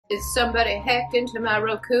Is somebody hacked into my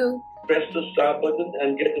Roku? Press the star button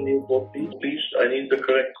and get a new code, please. Please, I need the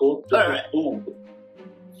correct code. This is boom.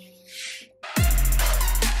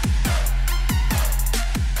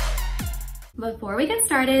 Before we get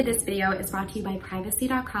started, this video is brought to you by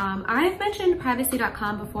privacy.com. I've mentioned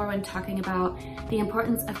privacy.com before when talking about the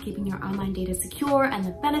importance of keeping your online data secure and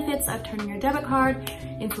the benefits of turning your debit card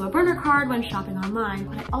into a burner card when shopping online.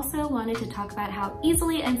 But I also wanted to talk about how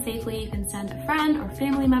easily and safely you can send a friend or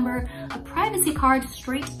family member a privacy card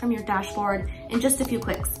straight from your dashboard in just a few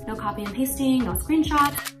clicks. No copy and pasting, no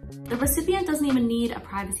screenshots. The recipient doesn't even need a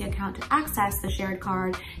privacy account to access the shared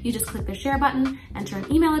card. You just click the share button, enter an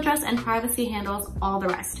email address, and privacy handles all the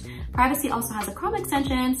rest. Privacy also has a Chrome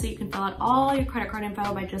extension, so you can fill out all your credit card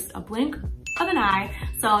info by just a blink of an eye.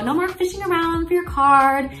 So no more fishing around for your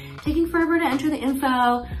card, taking forever to enter the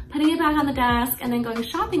info, putting it back on the desk, and then going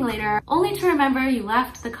shopping later, only to remember you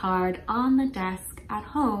left the card on the desk at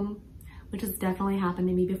home, which has definitely happened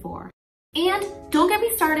to me before. And don't get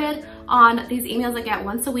me started on these emails I get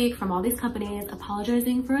once a week from all these companies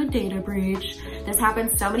apologizing for a data breach. This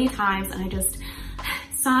happens so many times and I just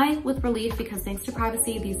sigh with relief because thanks to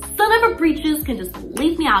privacy, these son of a breaches can just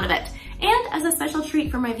leave me out of it. And as a special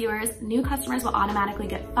treat for my viewers, new customers will automatically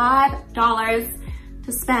get $5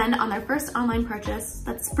 to spend on their first online purchase.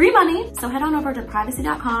 That's free money. So head on over to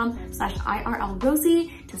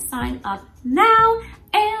privacy.com/IRLrosie to sign up now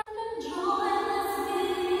and enjoy.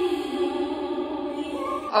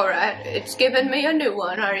 All right, it's given me a new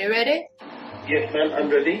one. Are you ready? Yes, ma'am, I'm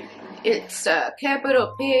ready. It's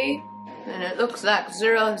capital P, and it looks like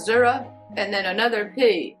 00, and then another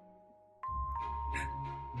P.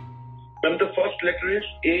 Ma'am, the first letter is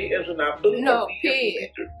A as an apple? No, P.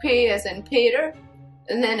 P as in Peter,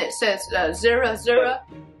 and then it says 00,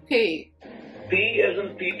 P. P as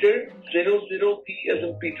in Peter, 00, P as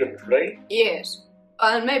in Peter, right? Yes.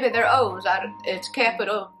 Maybe they're O's. It's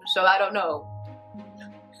capital, so I don't know.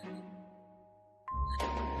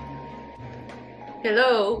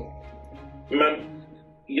 Hello? Ma'am,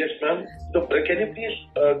 yes, ma'am. So, can you please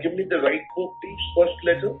give me the right code, please? First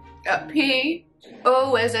letter? P,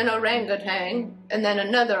 O as in orangutan, and then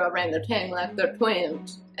another orangutan like they're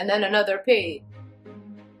twins, and then another P.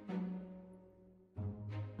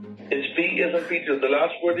 It's P as in Peter. The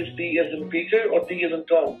last word is P as in Peter or T as in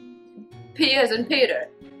Tom? P as in Peter.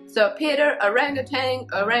 So Peter, orangutan,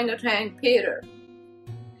 orangutan, Peter.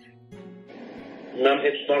 Ma'am,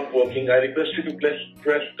 it's not working. I request you to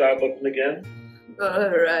press star button again.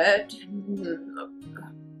 Alright.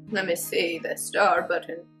 Let me see the star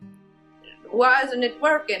button. Why isn't it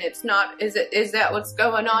working? It's not. Is that what's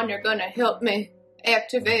going on? You're gonna help me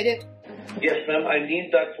activate it? Yes, ma'am. I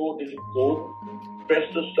need that 4-digit code.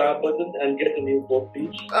 Press the star button and get a new code,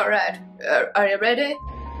 please. Alright. Are you ready?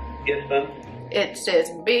 Yes, ma'am. It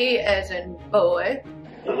says B as in boy.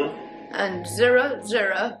 And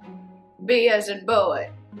 00. B as in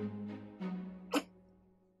boy.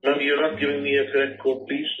 Ma'am, you're not giving me a correct code,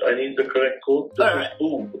 please. I need the correct code. This is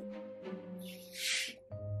boom.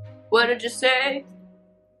 What did you say?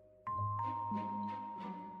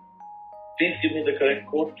 Please give me the correct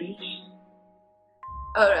code, please.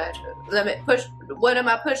 Alright, let me push. What am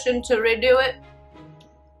I pushing to redo it?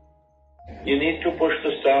 You need to push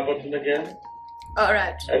the star button again.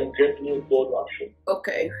 Alright. And get new code option.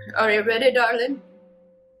 Okay. Are you ready, darling?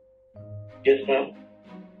 Yes, ma'am.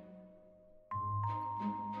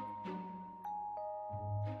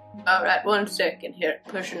 Alright, 1 second here.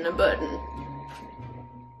 Pushing the button.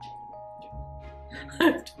 I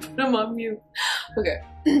have to put them on mute. Okay.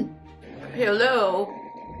 Hello?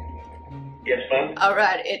 Yes, ma'am.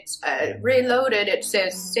 Alright, it's reloaded. It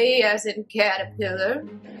says C as in caterpillar.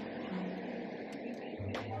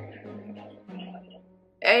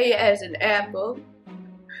 A as in apple.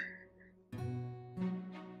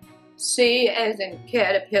 C as in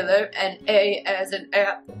caterpillar, and A as in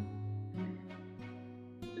apple.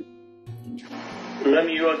 Ma'am,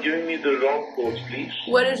 you are giving me the wrong codes, please.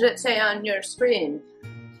 What does it say on your screen?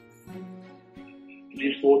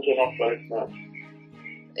 These codes are not correct, ma'am.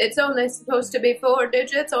 It's only supposed to be 4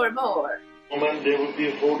 digits or more. Oh, ma'am, there will be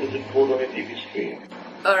a 4-digit code on your TV screen.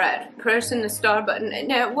 Alright, pressing the star button.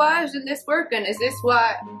 Now, why isn't this working? Is this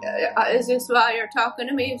why you're talking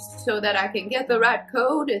to me so that I can get the right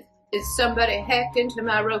code? Is somebody hacked into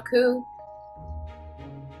my Roku?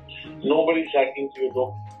 Nobody's hacking into your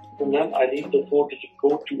Roku. So, ma'am, I need the 4-digit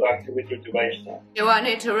code to activate your device now. Do I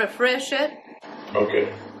need to refresh it? Okay.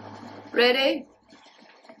 Ready?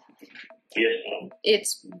 Yes, ma'am.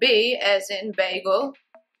 It's B as in bagel,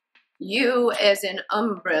 U as in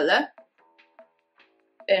umbrella,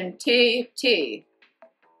 and T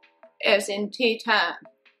as in tea time.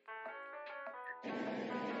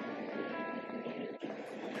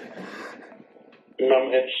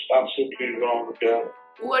 Ma'am, it's absolutely wrong.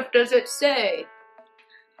 What does it say?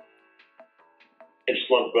 It's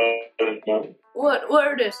not valid, ma'am. What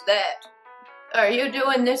word is that? Are you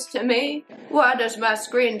doing this to me? Why does my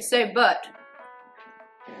screen say but?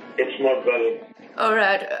 It's not valid.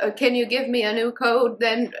 Alright, can you give me a new code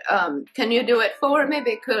then? Can you do it for me?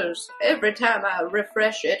 Because every time I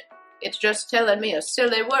refresh it, it's just telling me a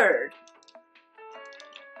silly word.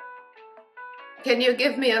 Can you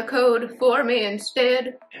give me a code for me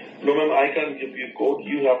instead? No, ma'am, I can't give you a code.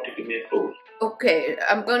 You have to give me a code. Okay,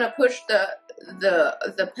 I'm gonna push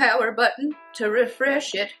the power button to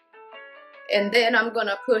refresh it, and then I'm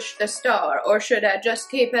gonna push the star, or should I just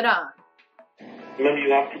keep it on? Ma'am,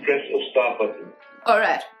 you have to press a star button.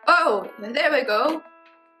 Alright. Oh, there we go.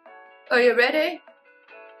 Are you ready?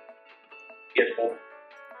 Yes, ma'am.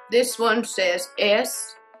 This one says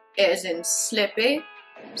S as in Slippy,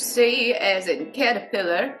 C as in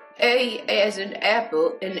Caterpillar, A as in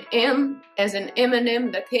Apple, and M as in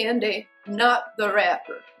M&M the candy, not the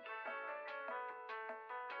wrapper.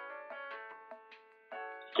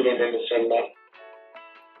 Couldn't understand, ma'am.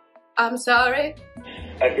 I'm sorry?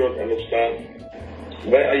 I don't understand.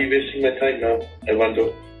 Why are you wasting my time now? I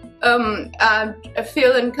wonder. I'm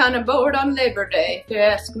feeling kind of bored on Labor Day, if you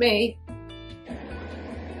ask me.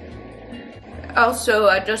 Also,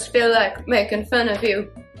 I just feel like making fun of you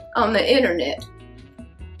on the internet.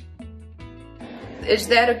 Is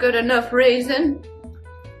that a good enough reason?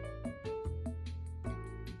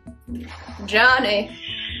 Jonathan.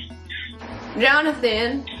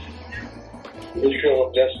 Wish you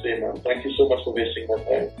a blessed day, ma'am. Thank you so much for wasting my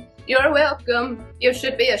time. You're welcome. You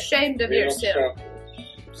should be ashamed of yourself.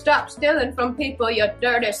 Stop stealing from people, you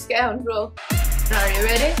dirty scoundrel. Are you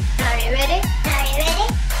ready? Are you ready? Are you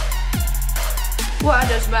ready? Why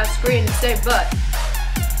does my screen say but?